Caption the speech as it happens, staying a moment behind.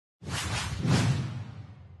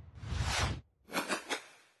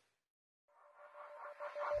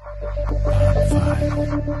Hi,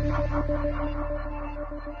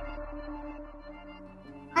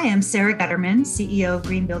 I'm Sarah Gutterman, CEO of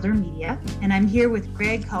Green Builder Media, and I'm here with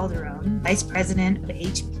Greg Calderone, Vice President of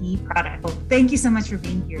HP Product. Well, thank you so much for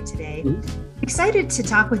being here today. I'm excited to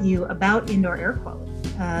talk with you about indoor air quality.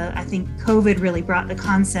 I think COVID really brought the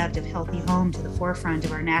concept of healthy home to the forefront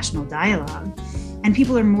of our national dialogue, and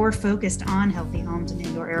people are more focused on healthy homes and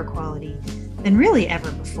indoor air quality than really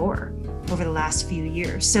ever before over the last few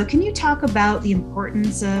years. So can you talk about the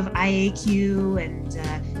importance of IAQ and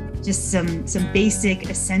just some basic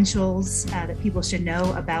essentials that people should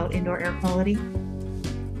know about indoor air quality?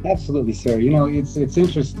 Absolutely, Sarah. It's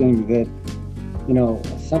interesting that,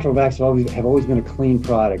 central vacs have always been a clean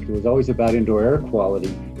product. It was always about indoor air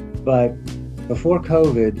quality. But before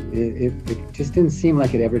COVID, it just didn't seem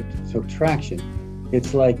like it ever took traction.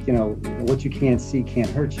 It's like, what you can't see can't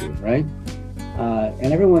hurt you, right?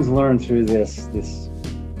 And everyone's learned through this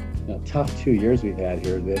tough 2 years we've had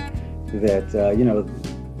here that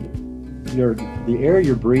the air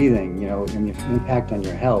you're breathing, and the impact on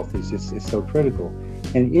your health is so critical.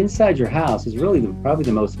 And inside your house is really probably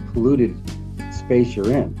the most polluted space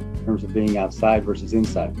you're in terms of being outside versus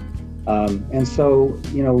inside. And so,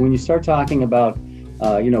 when you start talking about,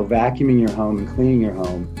 vacuuming your home and cleaning your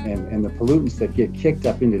home and the pollutants that get kicked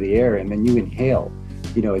up into the air and then you inhale,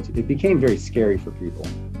 it became very scary for people.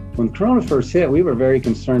 When Corona first hit, we were very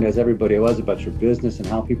concerned, as everybody was, about your business and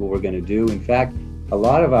how people were going to do. In fact, a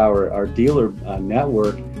lot of our dealer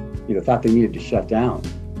network, thought they needed to shut down.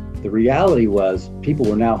 The reality was people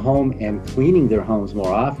were now home and cleaning their homes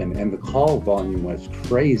more often, and the call volume was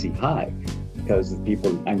crazy high because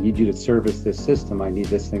people, I need you to service this system. I need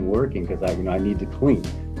this thing working because I need to clean.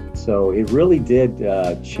 So it really did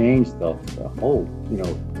change the whole,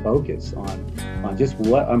 focus on just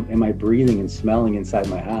what am I breathing and smelling inside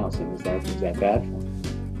my house, and was that bad for me?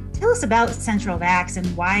 Tell us about central vacs and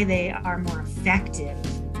why they are more effective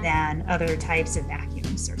than other types of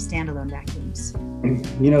vacuums or standalone vacuums.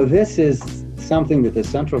 This is something that the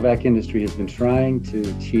central vac industry has been trying to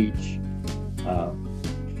teach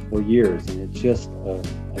for years, and it just,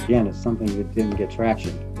 again, it's something that didn't get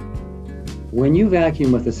traction. When you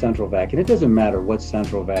vacuum with a central vac, and it doesn't matter what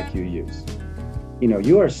central vac you use,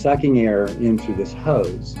 you are sucking air in through this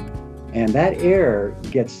hose, and that air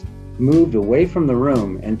gets moved away from the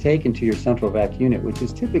room and taken to your central vac unit, which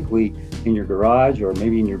is typically in your garage or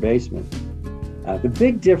maybe in your basement. The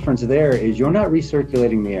big difference there is you're not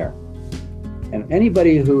recirculating the air. And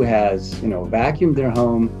anybody who has, vacuumed their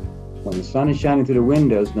home when the sun is shining through the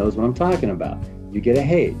windows knows what I'm talking about. You get a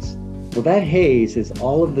haze. Well, that haze is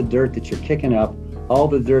all of the dirt that you're kicking up, all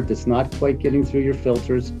the dirt that's not quite getting through your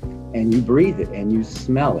filters, and you breathe it and you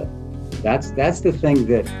smell it. That's the thing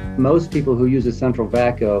that most people who use a central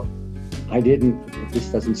vac go, it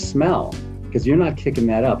just doesn't smell, because you're not kicking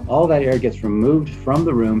that up. All that air gets removed from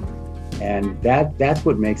the room, and that's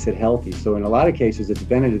what makes it healthy. So in a lot of cases, it's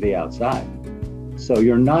vented to the outside. So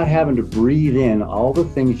you're not having to breathe in all the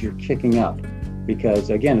things you're kicking up, because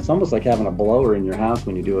again, it's almost like having a blower in your house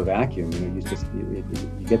when you do a vacuum.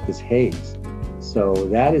 You get this haze. So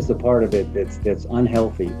that is the part of it that's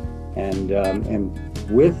unhealthy. And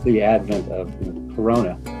with the advent of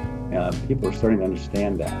Corona, people are starting to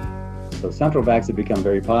understand that. So central vacs have become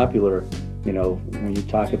very popular, when you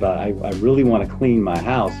talk about, I really want to clean my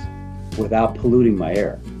house without polluting my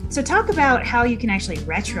air. So talk about how you can actually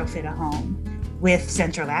retrofit a home with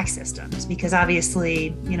central vac systems, because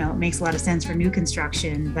obviously, it makes a lot of sense for new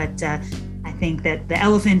construction, but I think that the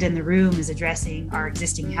elephant in the room is addressing our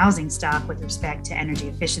existing housing stock with respect to energy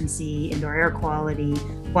efficiency, indoor air quality,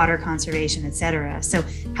 water conservation, et cetera. So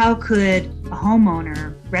how could a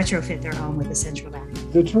homeowner retrofit their home with a central vac?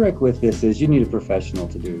 The trick with this is you need a professional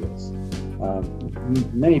to do this.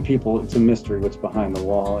 Many people, it's a mystery what's behind the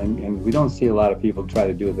wall, and we don't see a lot of people try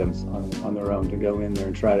to do them on their own, to go in there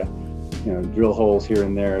and try to drill holes here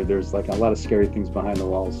and there. There's like a lot of scary things behind the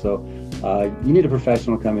walls. So you need a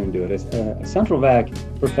professional to come in and do it. A central vac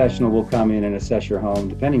professional will come in and assess your home,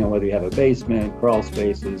 depending on whether you have a basement, crawl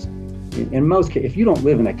spaces. In most cases, if you don't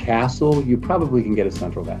live in a castle, you probably can get a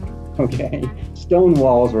central vac, okay? Stone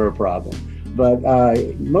walls are a problem. But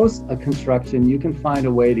most construction, you can find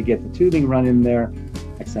a way to get the tubing run in there,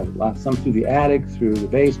 except some through the attic, through the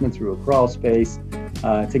basement, through a crawl space,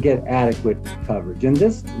 to get adequate coverage. And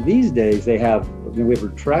these days we have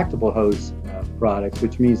retractable hose products,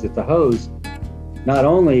 which means that the hose not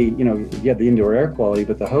only you get the indoor air quality,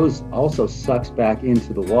 but the hose also sucks back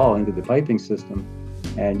into the wall, into the piping system,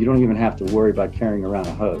 and you don't even have to worry about carrying around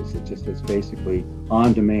a hose. It's basically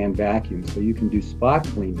on-demand vacuum, so you can do spot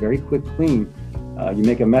clean, very quick clean. You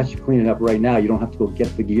make a mess, you clean it up right now. You don't have to go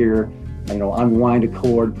get the gear unwind a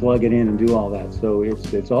cord, plug it in, and do all that. So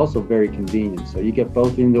it's also very convenient. So you get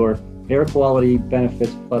both indoor air quality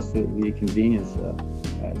benefits plus the convenience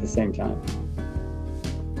at the same time.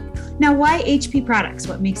 Now, why HP products?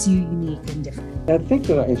 What makes you unique and different? I think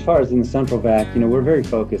as far as in the central vac, we're very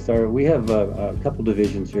focused. We have a couple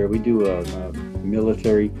divisions here. We do a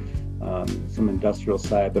military, some industrial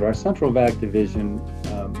side, but our central vac division,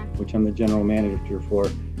 which I'm the general manager for,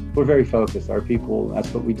 we're very focused. Our people,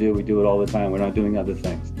 that's what we do. We do it all the time. We're not doing other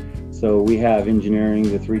things. So we have engineering,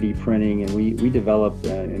 the 3D printing, and we develop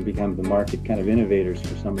and become the market kind of innovators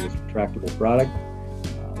for some of this retractable product.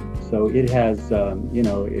 So it has,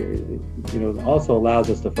 also allows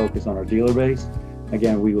us to focus on our dealer base.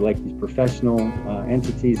 Again, we like these professional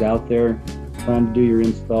entities out there trying to do your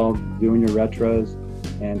install, doing your retros.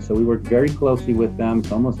 And so we work very closely with them.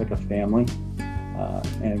 It's almost like a family.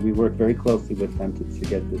 And we work very closely with them to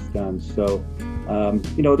get this done. So,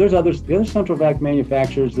 there's the other central vac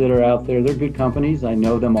manufacturers that are out there. They're good companies. I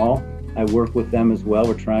know them all. I work with them as well.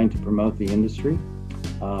 We're trying to promote the industry.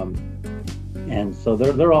 And so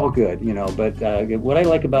they're all good, but what I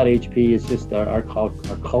like about HP is just our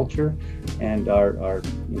culture and our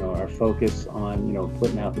focus on,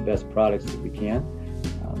 putting out the best products that we can.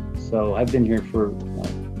 So I've been here for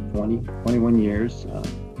 21 years,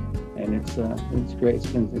 and it's great.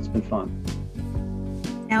 It's been fun.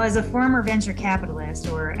 Now, as a former venture capitalist,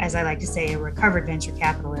 or as I like to say, a recovered venture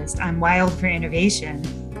capitalist, I'm wild for innovation,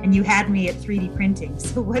 and you had me at 3D printing.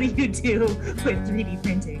 So what do you do with 3D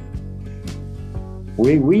printing?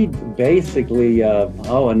 We basically, a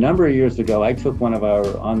number of years ago, I took one of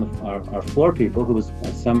our floor people who was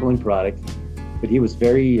assembling products, but he was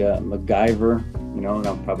very MacGyver, and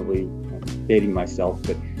I'm probably dating myself,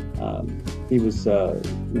 but he was,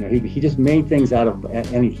 he just made things out of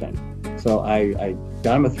anything. So I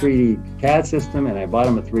got him a 3D CAD system, and I bought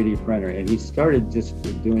him a 3D printer, and he started just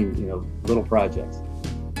doing, little projects.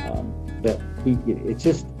 But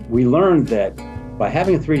we learned that by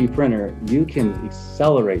having a 3D printer, you can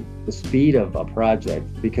accelerate the speed of a project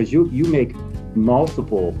because you make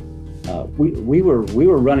multiple. We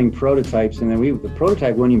were running prototypes, and then the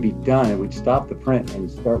prototype wouldn't even be done, and we'd stop the print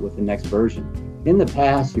and start with the next version. In the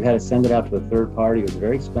past, you had to send it out to a third party. It was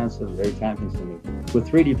very expensive, very time consuming. With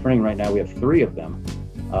 3D printing right now, we have 3 of them.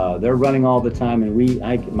 They're running all the time,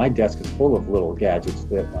 and my desk is full of little gadgets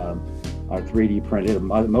that are 3D printed.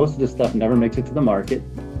 Most of the stuff never makes it to the market,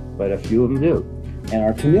 but a few of them do. And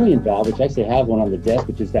our chameleon valve, which I actually have one on the desk,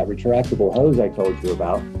 which is that retractable hose I told you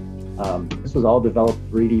about. This was all developed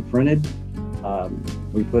 3D printed.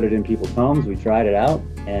 We put it in people's homes. We tried it out,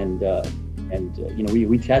 and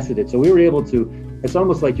we tested it. So we were able to. It's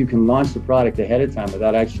almost like you can launch the product ahead of time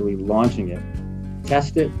without actually launching it.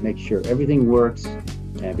 Test it, make sure everything works,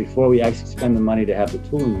 and before we actually spend the money to have the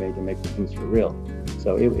tooling made to make the things for real.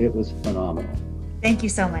 So it was phenomenal. Thank you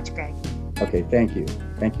so much, Greg. Okay, thank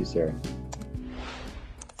you, Sarah.